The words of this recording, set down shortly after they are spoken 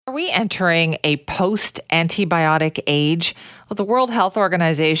Are we entering a post-antibiotic age? Well, the World Health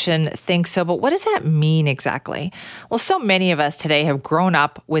Organization thinks so, but what does that mean exactly? Well, so many of us today have grown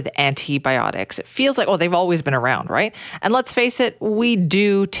up with antibiotics. It feels like, they've always been around, right? And let's face it, we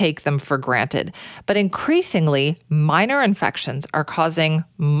do take them for granted. But increasingly, minor infections are causing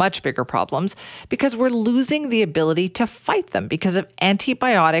much bigger problems because we're losing the ability to fight them because of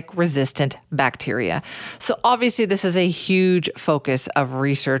antibiotic-resistant bacteria. So obviously, this is a huge focus of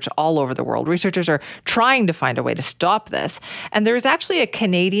research all over the world. Researchers are trying to find a way to stop this. And there is actually a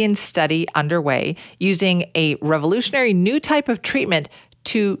Canadian study underway using a revolutionary new type of treatment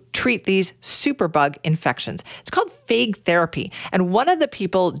to treat these superbug infections. It's called phage therapy. And one of the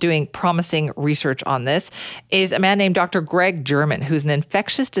people doing promising research on this is a man named Dr. Greg German, who's an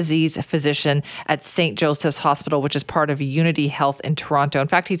infectious disease physician at St. Joseph's Hospital, which is part of Unity Health in Toronto. In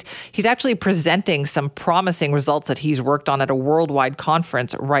fact, he's actually presenting some promising results that he's worked on at a worldwide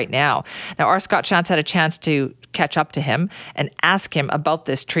conference right now. Now, our Scott Chance had a chance to catch up to him and ask him about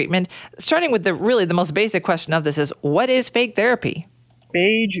this treatment, starting with the most basic question of this is, what is phage therapy?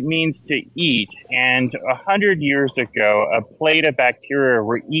 Phage means to eat, and 100 years ago, a plate of bacteria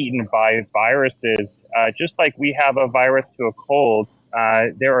were eaten by viruses. Just like we have a virus to a cold,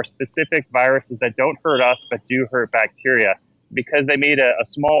 there are specific viruses that don't hurt us but do hurt bacteria. Because they made a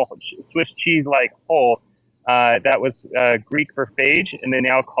small Swiss cheese-like hole, that was Greek for phage, and they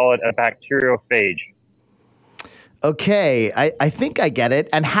now call it a bacteriophage. Okay, I think I get it.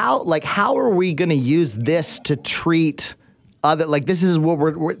 And how are we going to use this to treat other, this is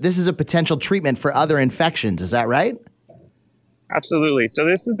this is a potential treatment for other infections, is that right? Absolutely. So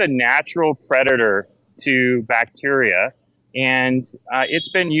this is the natural predator to bacteria, and it's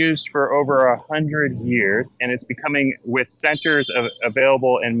been used for over 100 years, and it's becoming, with centers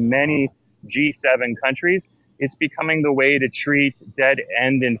available in many G7 countries, it's becoming the way to treat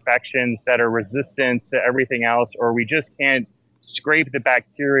dead-end infections that are resistant to everything else, or we just can't scrape the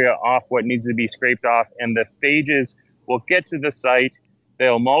bacteria off what needs to be scraped off, and the phages will get to the site,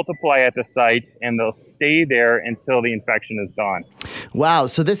 they'll multiply at the site, and they'll stay there until the infection is gone. Wow.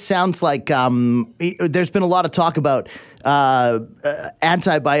 So this sounds like there's been a lot of talk about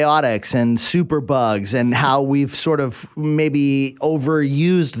antibiotics and superbugs and how we've sort of maybe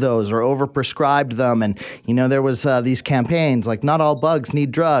overused those or overprescribed them. And, there was these campaigns like not all bugs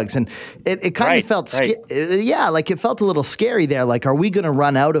need drugs. And it kind of felt, it felt a little scary there. Like, are we going to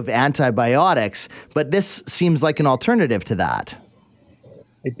run out of antibiotics? But this seems like an alternative to that.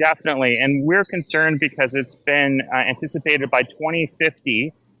 Definitely. And we're concerned because it's been anticipated by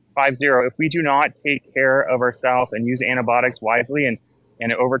 2050, if we do not take care of ourselves and use antibiotics wisely, and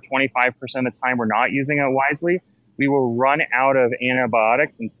over 25% of the time we're not using it wisely, we will run out of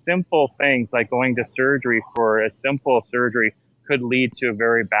antibiotics, and simple things like going to surgery for a simple surgery could lead to a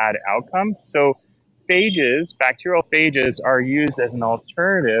very bad outcome. So phages, bacterial phages, are used as an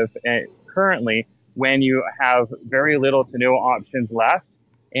alternative currently when you have very little to no options left,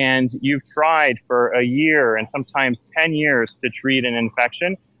 and you've tried for a year and sometimes 10 years to treat an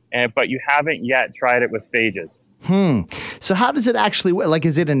infection, but you haven't yet tried it with phages. So how does it actually work? Like,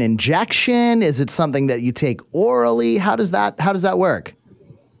 is it an injection? Is it something that you take orally? How does that work?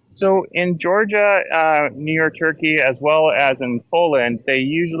 So in Georgia, New York, Turkey, as well as in Poland, they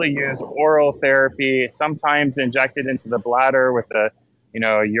usually use oral therapy, sometimes injected into the bladder with a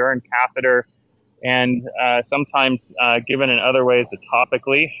urine catheter, and sometimes given in other ways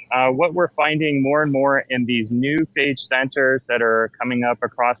topically. What we're finding more and more in these new phage centers that are coming up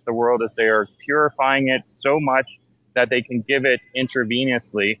across the world is they are purifying it so much that they can give it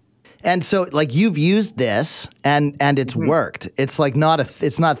intravenously. And so, you've used this, and it's worked. It's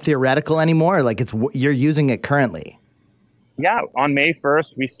it's not theoretical anymore. You're using it currently. Yeah, on May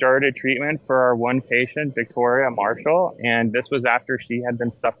 1st, we started treatment for our one patient, Victoria Marshall, and this was after she had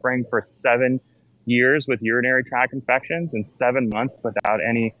been suffering for 7 years with urinary tract infections and 7 months without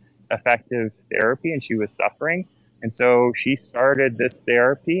any effective therapy, and she was suffering. And so she started this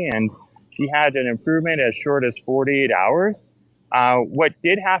therapy, and she had an improvement as short as 48 hours. What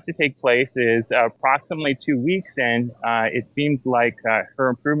did have to take place is approximately 2 weeks in, it seemed like her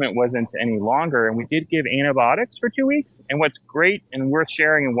improvement wasn't any longer, and we did give antibiotics for 2 weeks. And what's great and worth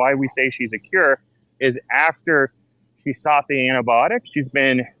sharing, and why we say she's a cure, is after she stopped the antibiotics, she's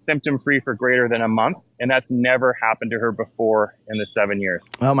been symptom-free for greater than a month, and that's never happened to her before in the 7 years.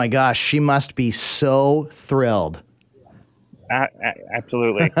 Oh my gosh, she must be so thrilled.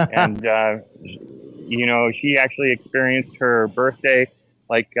 Absolutely. And, she actually experienced her birthday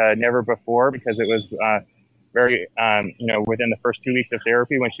like never before, because it was very, within the first 2 weeks of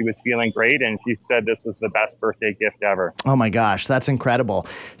therapy when she was feeling great. And she said this was the best birthday gift ever. Oh my gosh, that's incredible.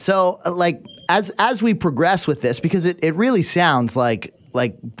 So as we progress with this, because it really sounds like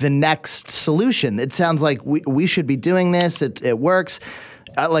the next solution. It sounds like we should be doing this. It works.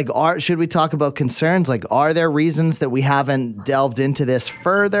 Should we talk about concerns? Are there reasons that we haven't delved into this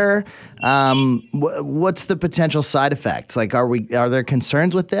further? What's the potential side effects? Are there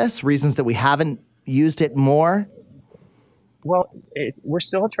concerns with this? Reasons that we haven't used it more? Well, we're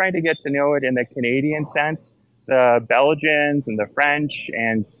still trying to get to know it in the Canadian sense. The Belgians and the French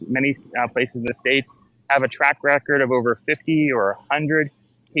and many places in the States have a track record of over 50 or 100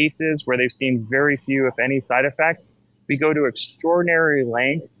 cases where they've seen very few, if any, side effects. We go to extraordinary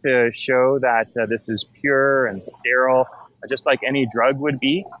length to show that this is pure and sterile, just like any drug would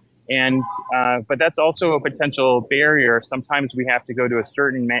be. And but that's also a potential barrier. Sometimes we have to go to a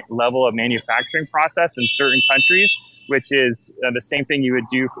certain level of manufacturing process in certain countries, which is the same thing you would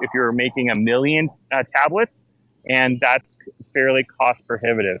do if you were making 1 million tablets. And that's fairly cost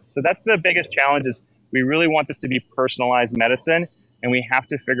prohibitive. So that's the biggest challenge is we really want this to be personalized medicine, and we have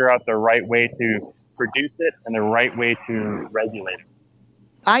to figure out the right way to produce it and the right way to regulate it.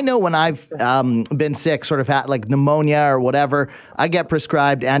 I know when I've been sick, sort of had pneumonia or whatever, I get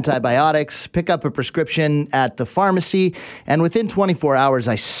prescribed antibiotics, pick up a prescription at the pharmacy, and within 24 hours,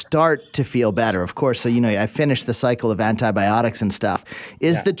 I start to feel better. Of course, so, I finish the cycle of antibiotics and stuff.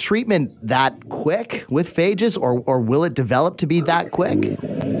 Is the treatment that quick with phages, or will it develop to be that quick?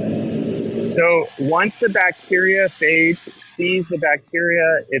 So once the bacteria phage sees the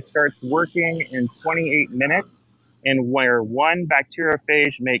bacteria, it starts working in 28 minutes. And where one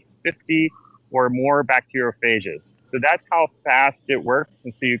bacteriophage makes 50 or more bacteriophages. So that's how fast it works.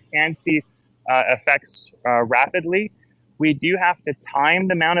 And so you can see effects rapidly. We do have to time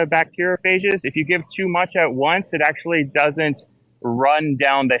the amount of bacteriophages. If you give too much at once, it actually doesn't run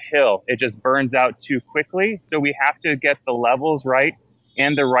down the hill. It just burns out too quickly. So we have to get the levels right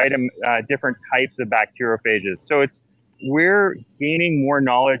and the right different types of bacteriophages. So we're gaining more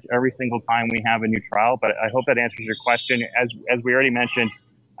knowledge every single time we have a new trial, but I hope that answers your question. As we already mentioned,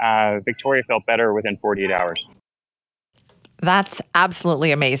 Victoria felt better within 48 hours. That's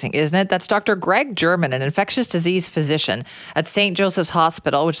absolutely amazing, isn't it? That's Dr. Greg German, an infectious disease physician at St. Joseph's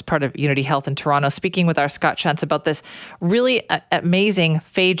Hospital, which is part of Unity Health in Toronto, speaking with our Scott Shantz about this really amazing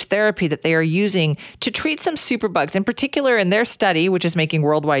phage therapy that they are using to treat some superbugs. In particular, in their study, which is making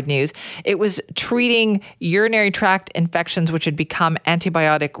worldwide news, it was treating urinary tract infections, which had become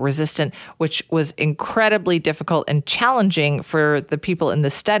antibiotic resistant, which was incredibly difficult and challenging for the people in the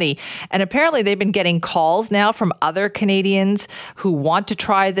study. And apparently, they've been getting calls now from other Canadians who want to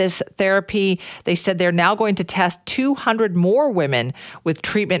try this therapy. They said they're now going to test 200 more women with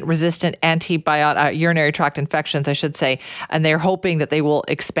treatment-resistant urinary tract infections, I should say, and they're hoping that they will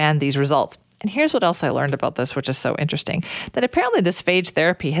expand these results. And here's what else I learned about this, which is so interesting, that apparently this phage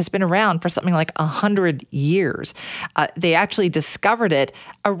therapy has been around for something like 100 years. They actually discovered it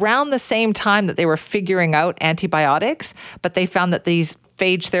around the same time that they were figuring out antibiotics, but they found that these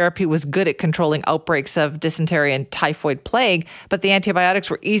phage therapy was good at controlling outbreaks of dysentery and typhoid plague, but the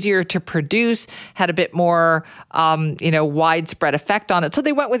antibiotics were easier to produce, had a bit more, widespread effect on it. So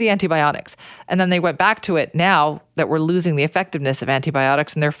they went with the antibiotics. And then they went back to it now that we're losing the effectiveness of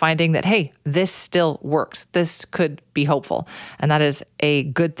antibiotics, and they're finding that, hey, this still works. This could be hopeful. And that is a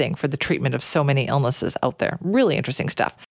good thing for the treatment of so many illnesses out there. Really interesting stuff.